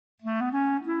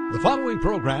The following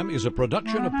program is a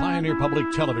production of Pioneer Public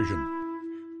Television.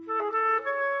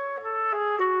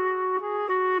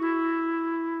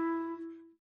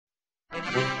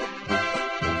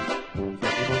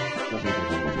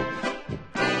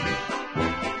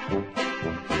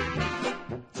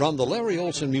 From the Larry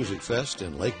Olsen Music Fest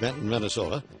in Lake Benton,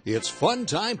 Minnesota, it's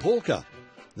Funtime Polka.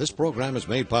 This program is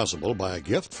made possible by a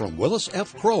gift from Willis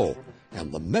F. Crow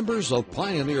and the members of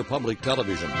Pioneer Public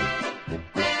Television.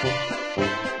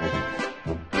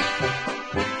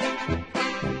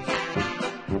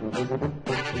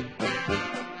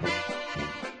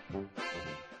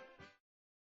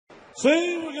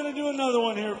 See, we're going to do another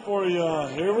one here for you.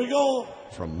 Here we go.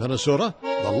 From Minnesota,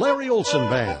 the Larry Olsen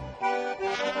Band.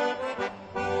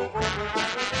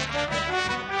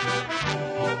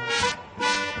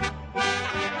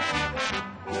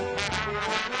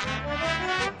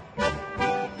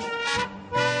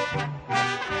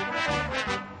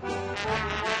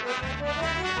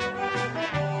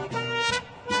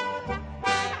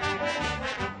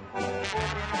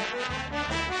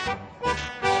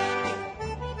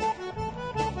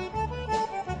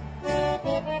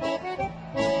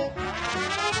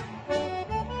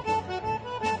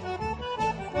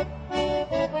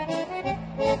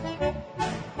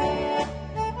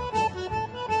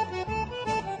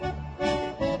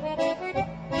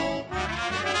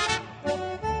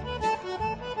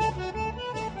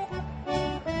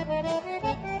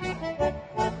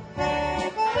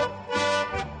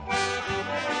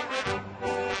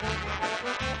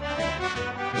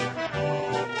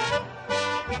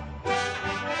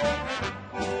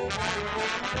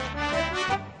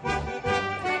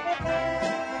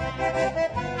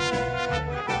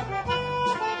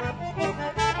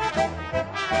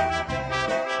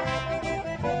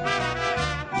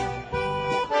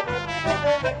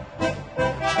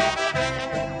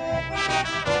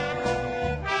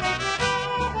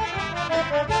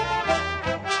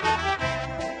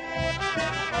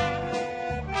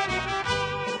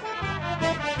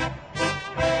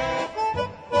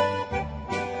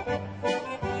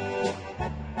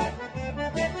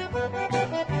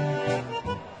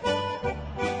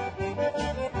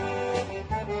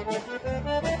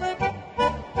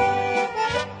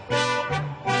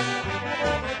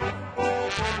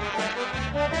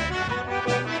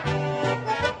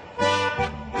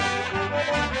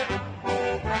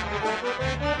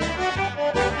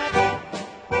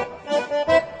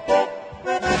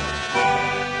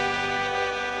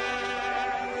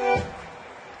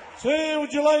 Say,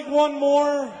 would you like one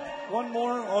more? One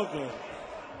more? Okay.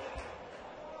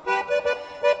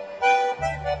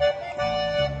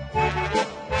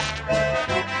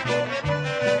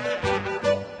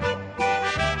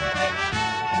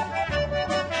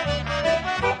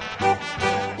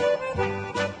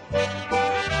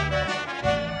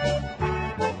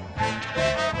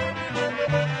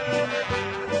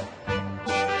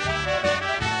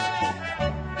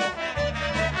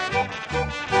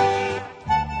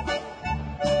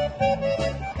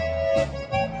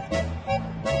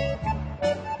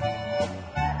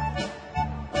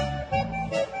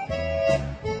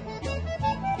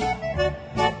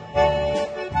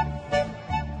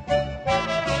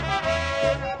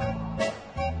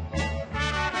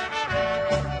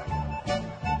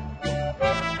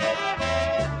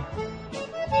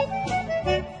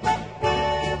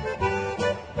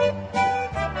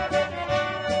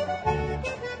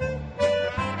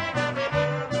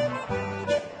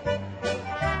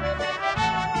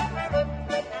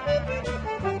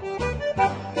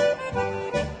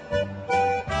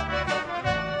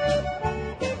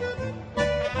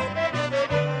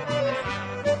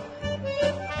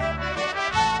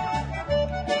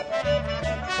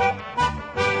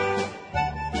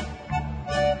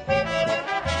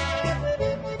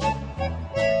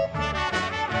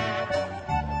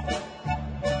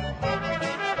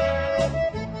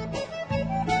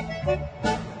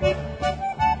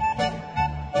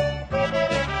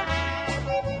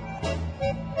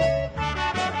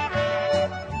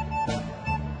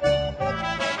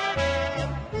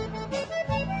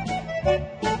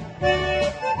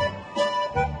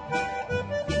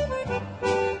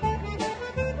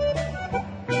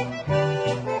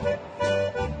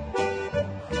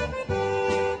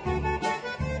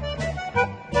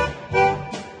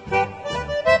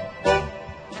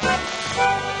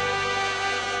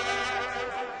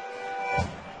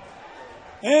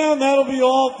 And that'll be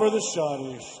all for the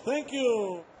Schottish. Thank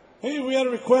you. Hey, we had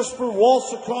a request for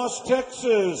Waltz Across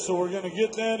Texas, so we're going to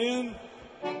get that in.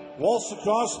 Waltz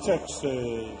Across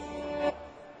Texas.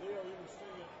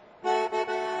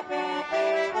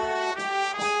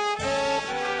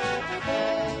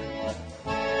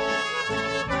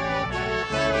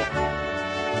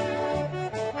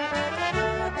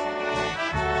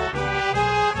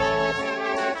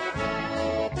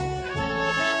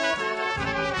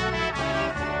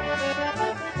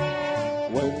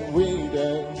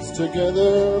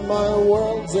 together, my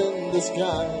world's in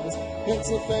disguise.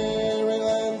 It's a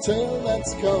fairyland tale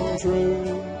that's come true.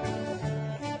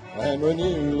 And when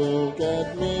you look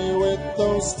at me with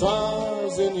those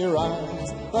stars in your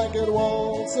eyes, I could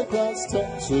waltz across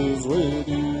Texas with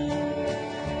you.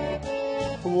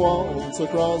 Waltz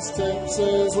across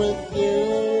Texas with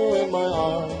you in my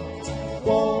arms.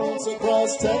 Waltz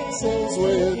across Texas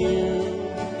with you.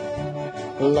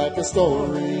 Like a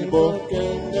storybook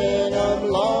ending, I'm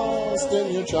lost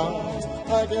in your charms.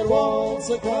 I could waltz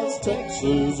across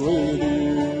Texas with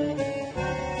you.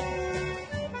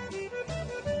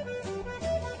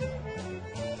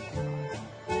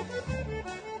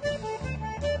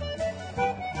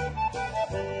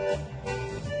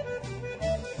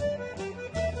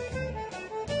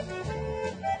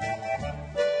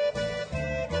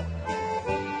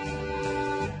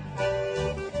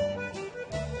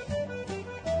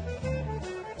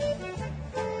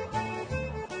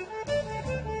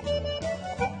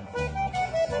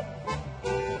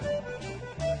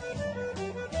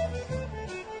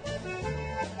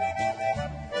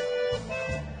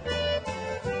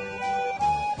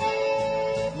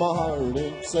 My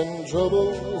heartaches and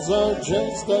troubles are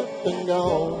just up and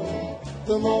gone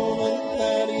the moment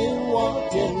that you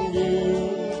walked in view.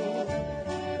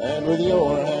 And with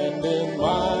your hand in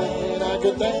mine, I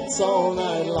could dance all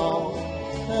night long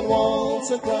and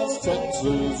waltz across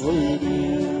Texas with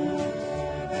you.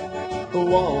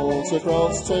 Waltz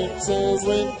across Texas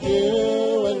with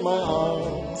you in my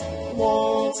arms.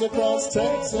 Waltz across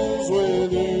Texas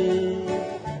with you.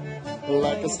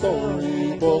 Like a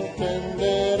storybook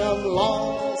ended, I'm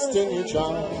lost in your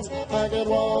charms. I could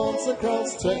waltz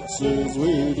across Texas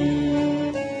with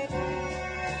you.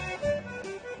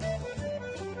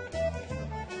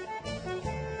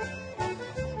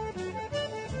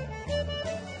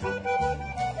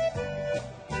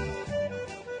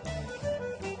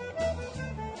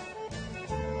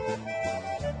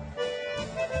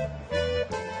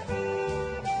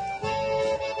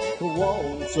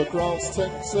 Waltz across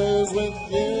Texas with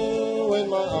you in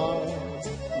my arms.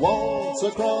 Waltz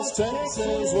across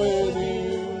Texas with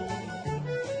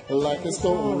you. Like a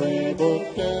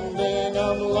storybook ending,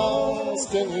 I'm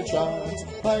lost in your charms.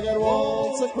 I could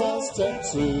waltz across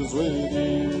Texas with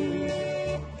you.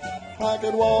 I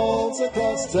could waltz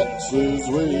across Texas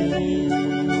with you.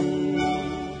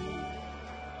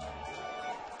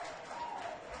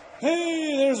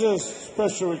 Hey, there's a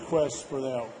special request for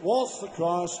that. Waltz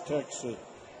across Texas.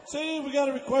 Say, we got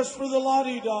a request for the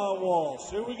La-Di-Da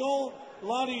waltz. Here we go.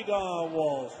 La-Di-Da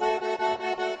waltz.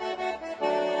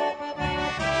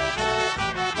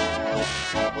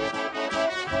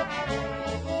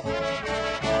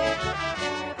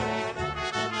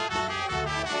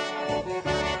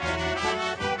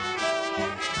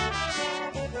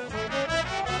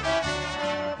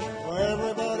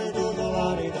 Everybody do the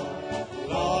la-di-da.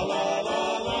 La la la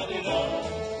la-di-da.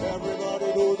 Everybody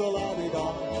do the la-di-da.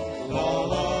 La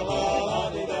la la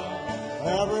la-di-da.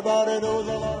 Everybody do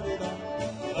the la-di-da.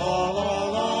 La la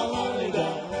la la-di-da.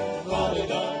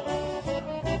 La-di-da.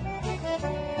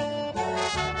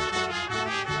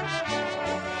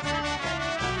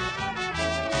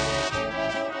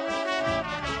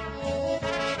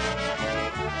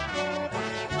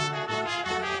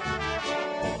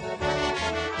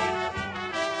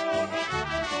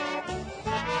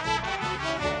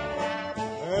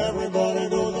 Everybody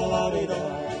do the la-di-da.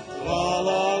 La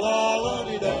la la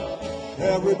la-di-da.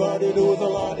 Everybody do the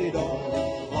la-di-da.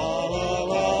 La la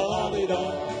la la-di-da.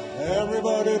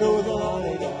 Everybody do the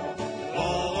la-di-da.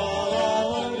 La la la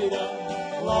la-di-da.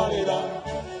 La-di-da.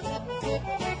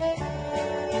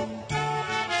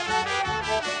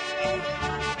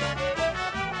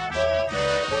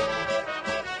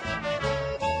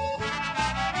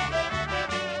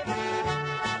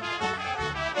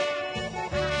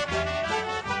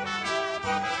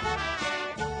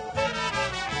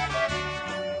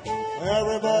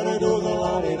 Everybody do the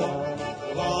la-di-da.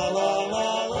 La la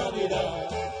la la-di-da.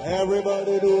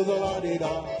 Everybody do the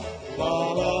la-di-da.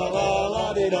 La la la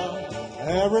la-di-da.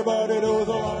 Everybody do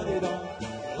the la-di-da.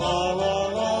 La la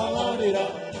la la-di-da.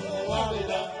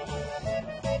 La-di-da.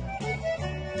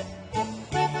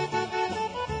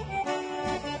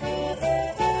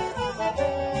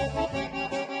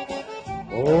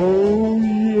 Oh,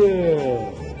 yeah.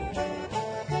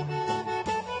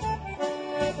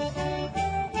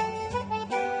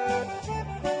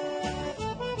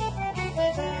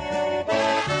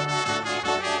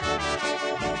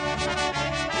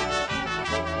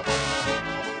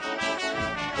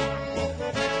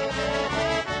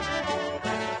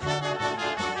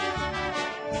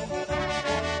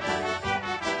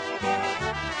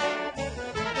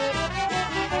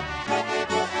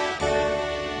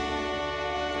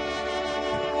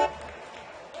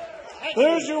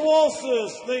 There's your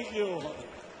waltzes. Thank you.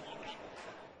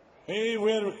 Hey,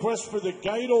 we had a request for the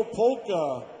Guido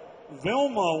Polka.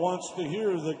 Velma wants to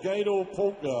hear the Guido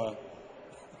Polka.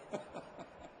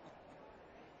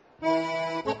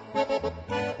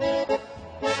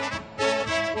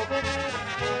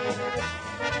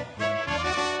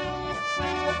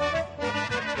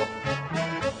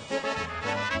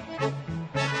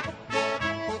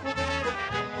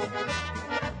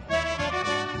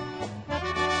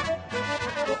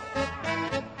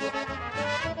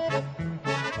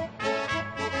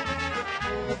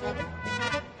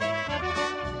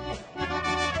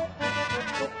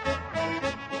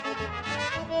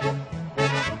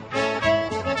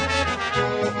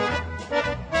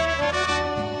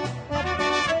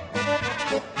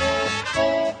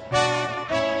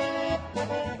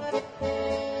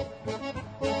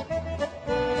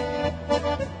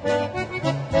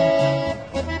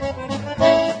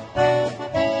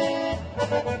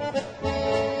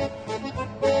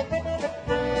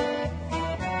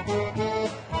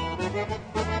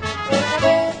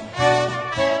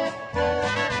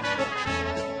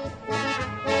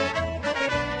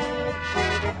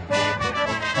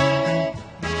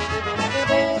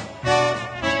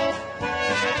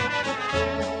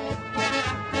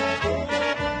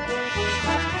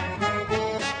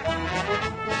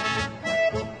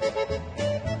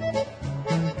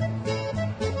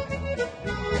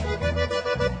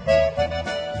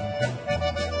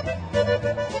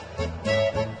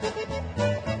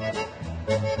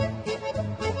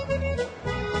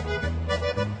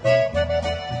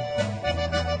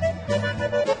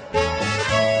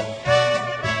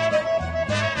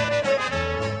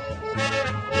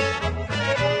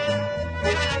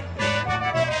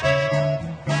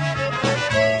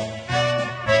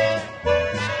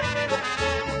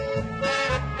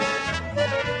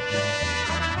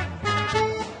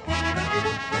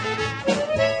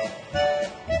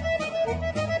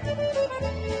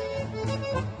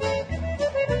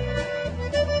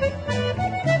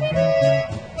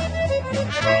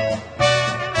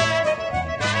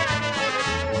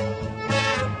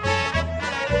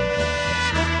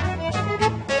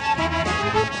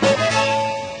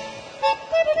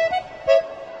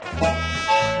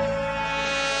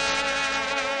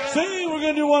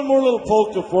 One more little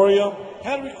polka for you.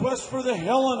 Had a request for the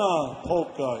Helena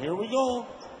polka. Here we go.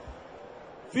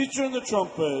 Featuring the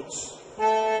trumpets.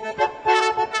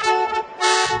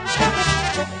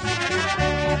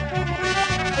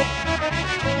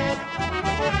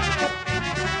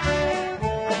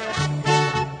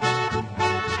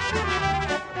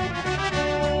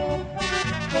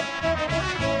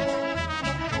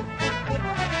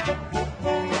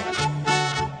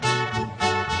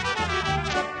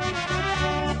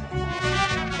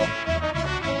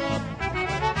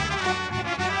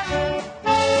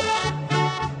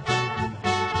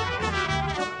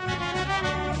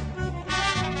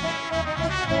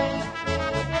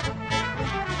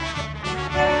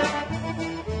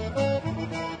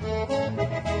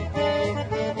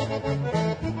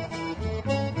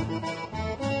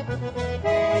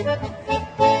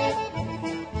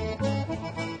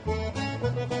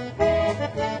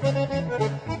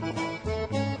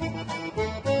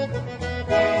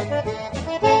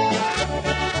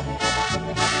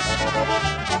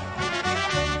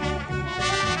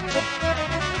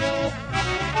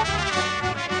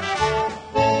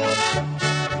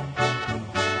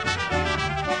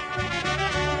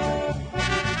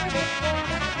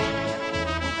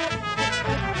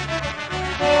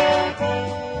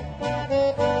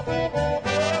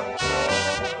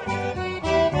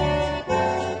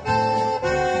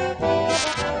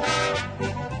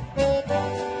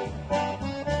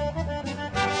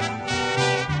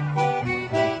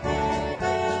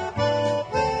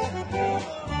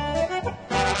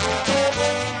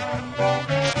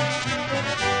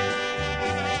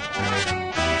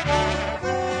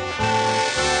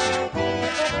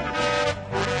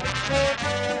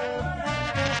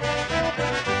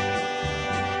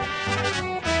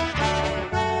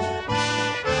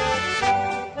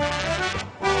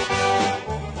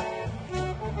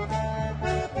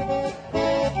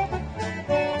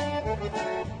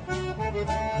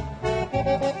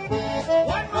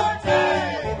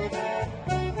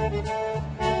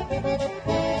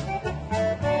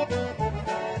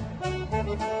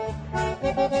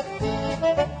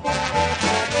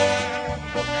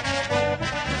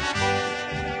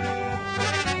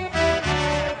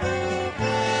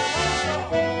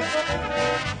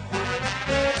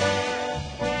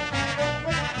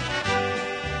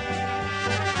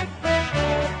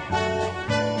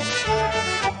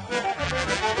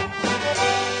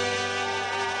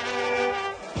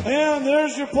 And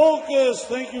there's your polkas.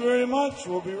 Thank you very much.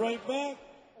 We'll be right back.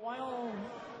 Well,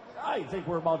 I think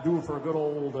we're about due for a good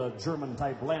old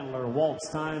German-type Landler waltz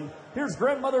time. Here's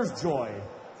Grandmother's Joy.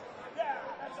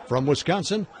 From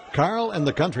Wisconsin, Karl and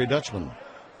the Country Dutchmen.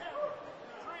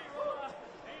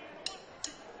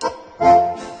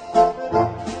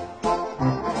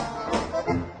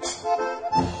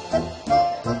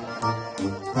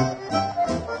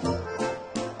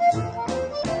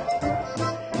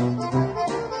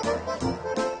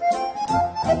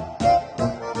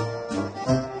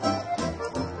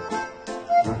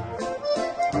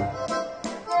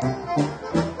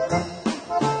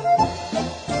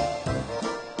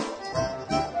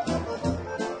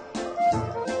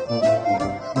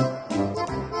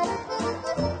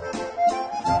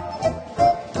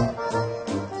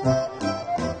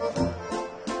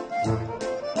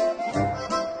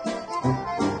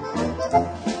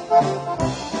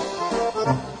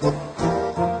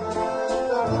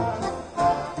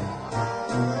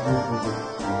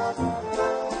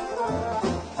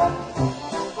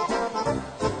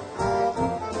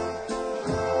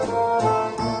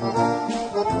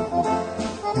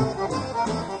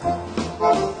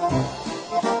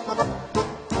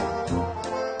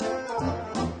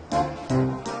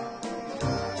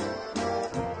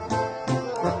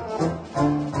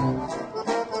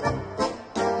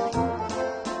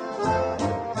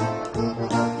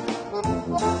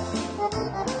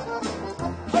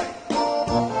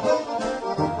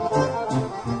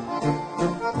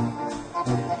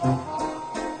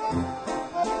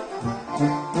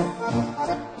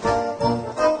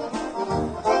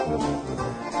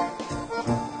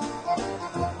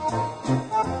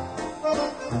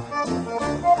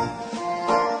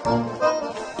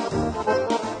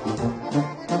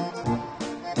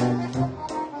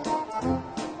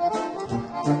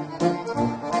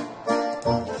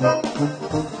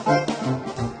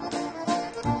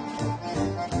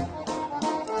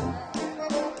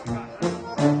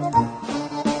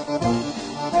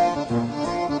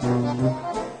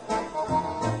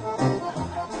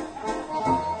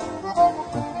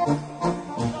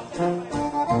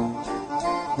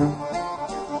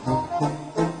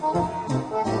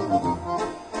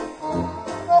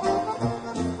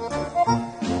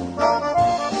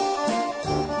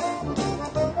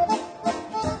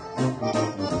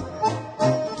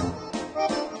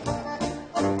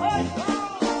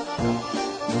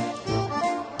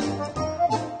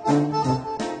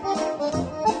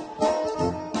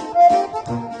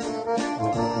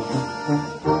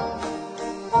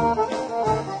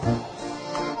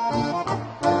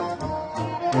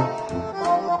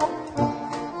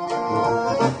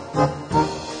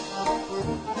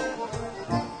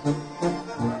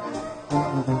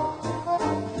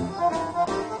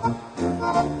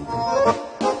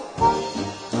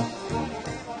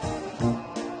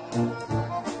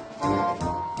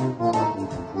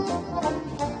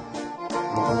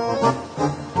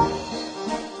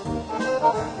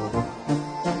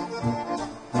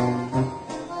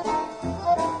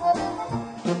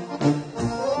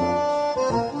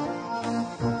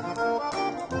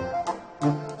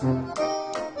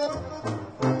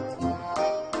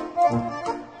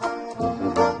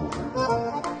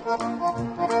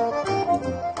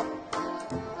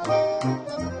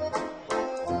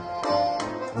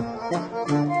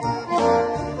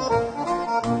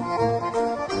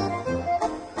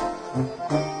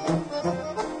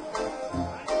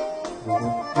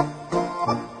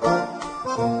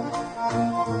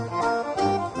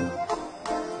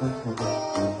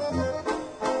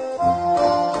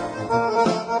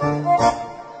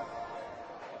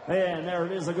 And there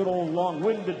it is, a good old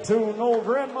long-winded tune, Old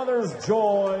Grandmother's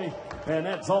Joy. And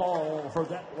that's all for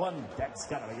that one. That's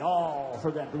got to be all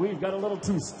for that. We've got a little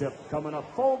two-step coming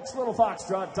up, folks. Little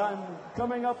foxtrot time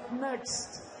coming up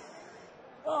next.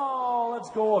 Oh, let's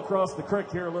go across the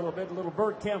creek here a little bit. A little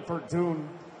Bert Camford tune.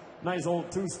 Nice old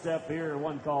two-step here,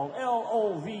 one called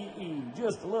L-O-V-E.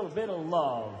 Just a little bit of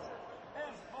love.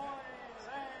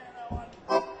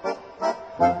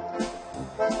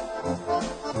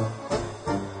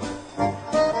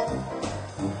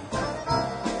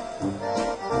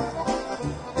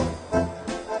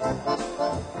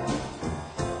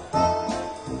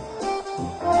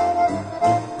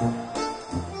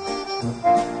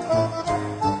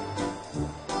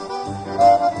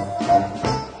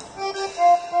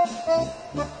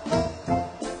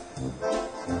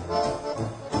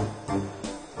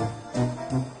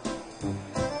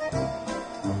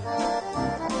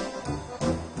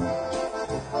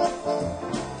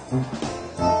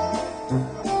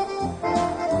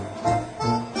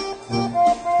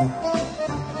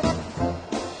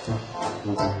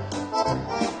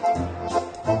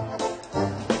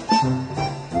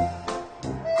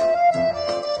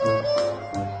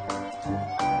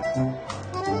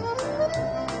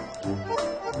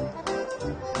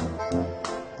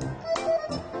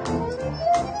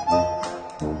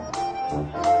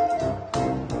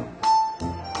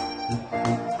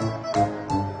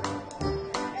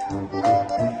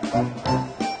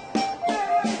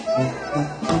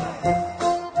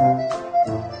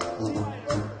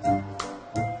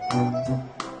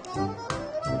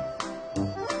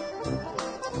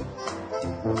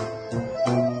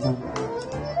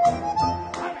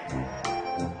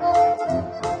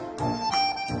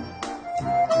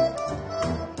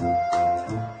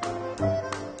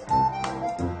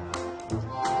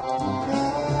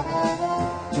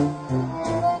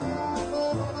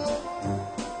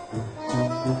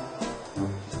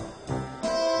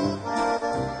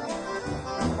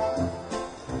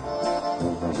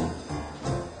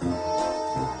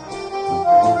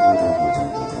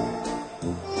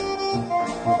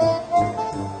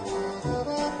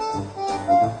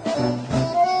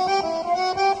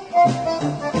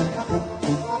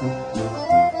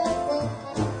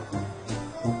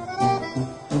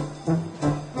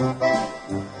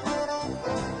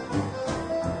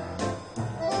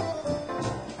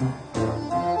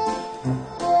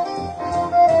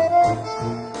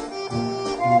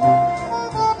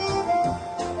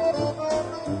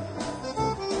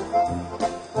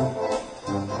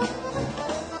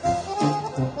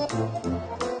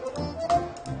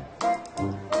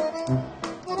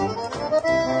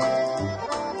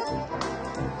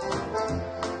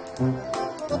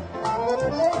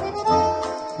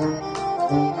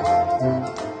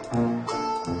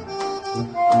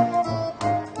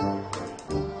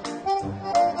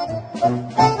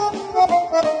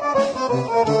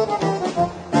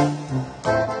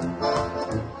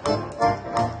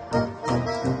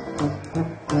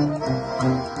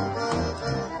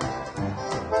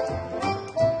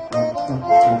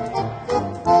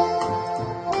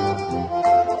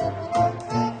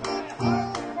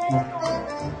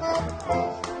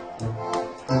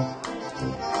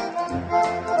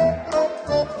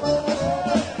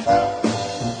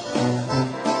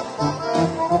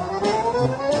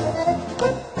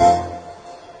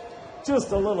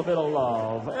 Just a little bit of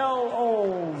love.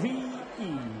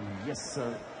 L-O-V-E. Yes,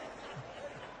 sir.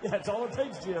 Yeah, that's all it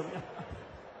takes, Jim.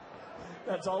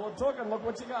 That's all it took, and look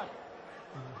what you got.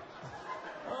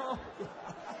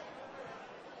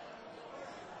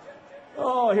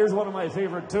 Oh, here's one of my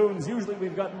favorite tunes. Usually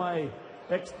we've got my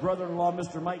ex-brother-in-law,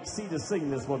 Mr. Mike C., to sing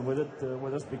this one with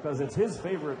us because it's his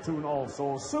favorite tune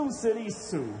also, Sioux City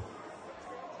Sue.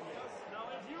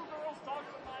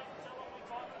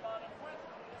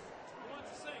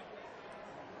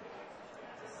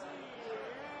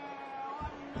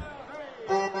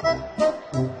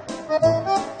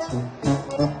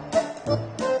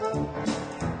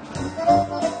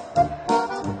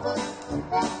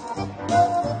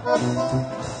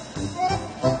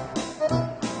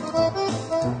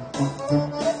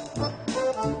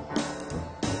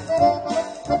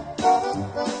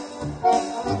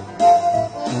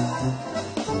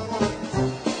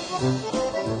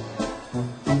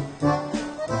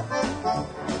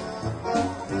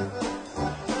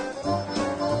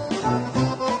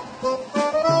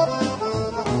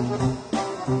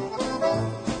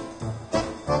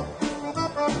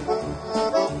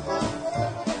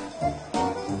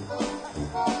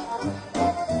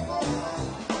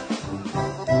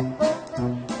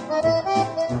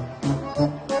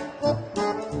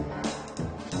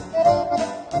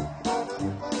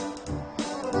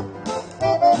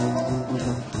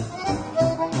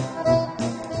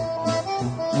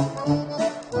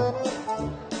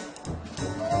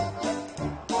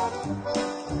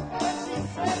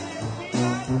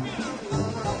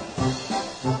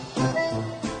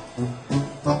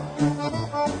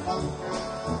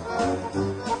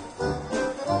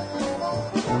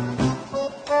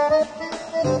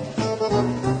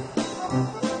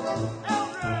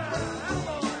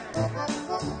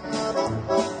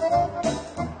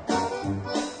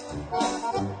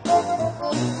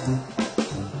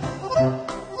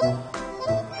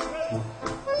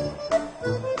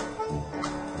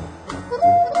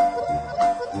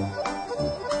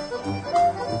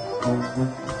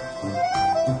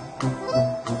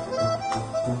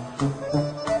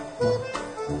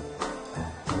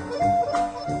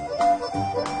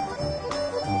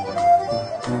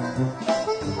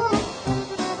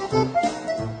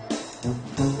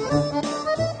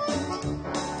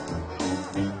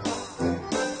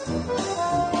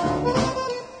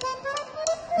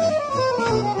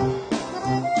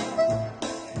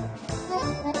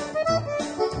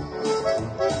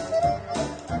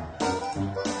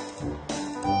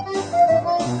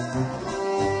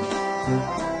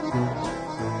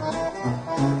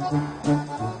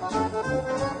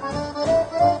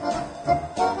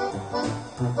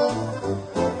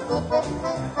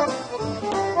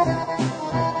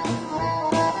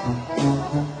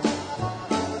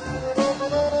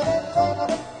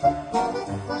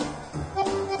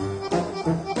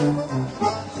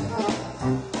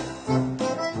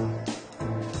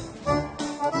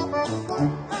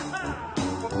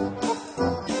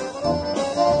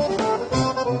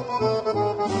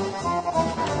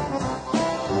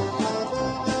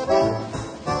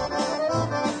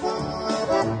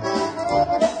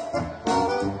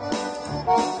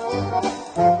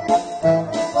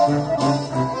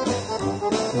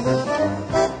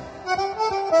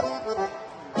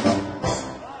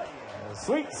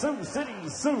 Sweet Sioux City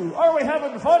Sue. Are we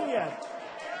having fun yet?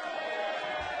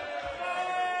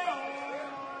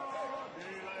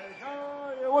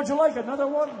 Would you like another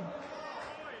one?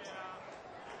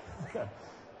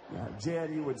 Now,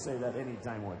 Jan, you would say that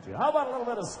anytime, would you? How about a little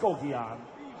bit of Skokie on?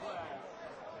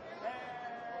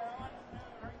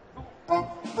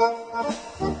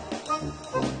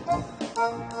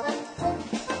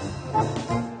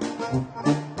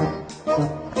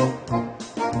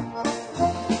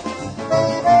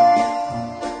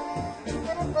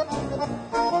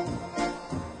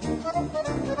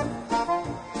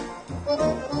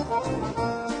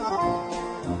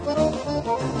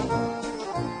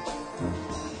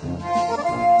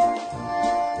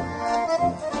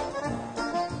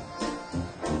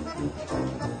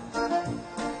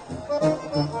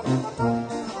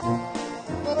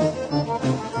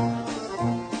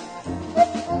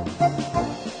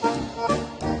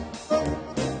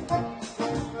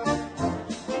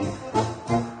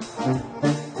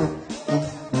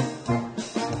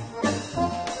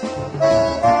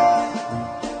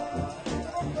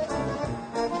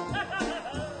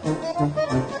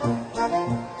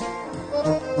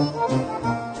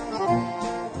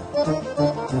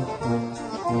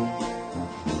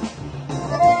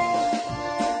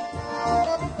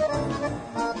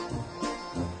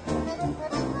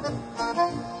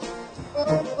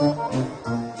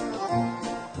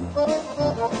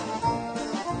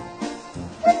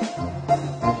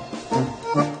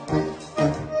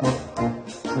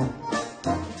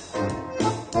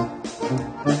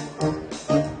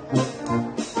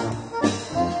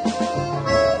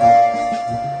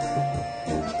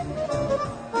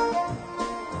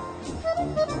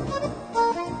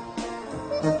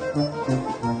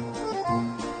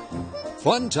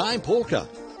 Funtime Polka.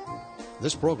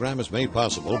 This program is made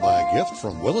possible by a gift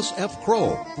from Willis F.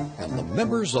 Crow and the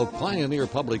members of Pioneer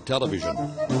Public Television.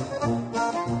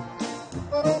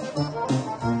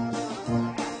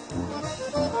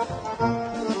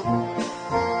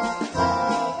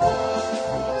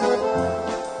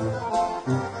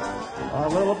 A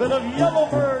little bit of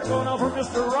Yellowbird going out for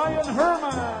Mr. Ryan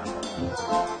Herman.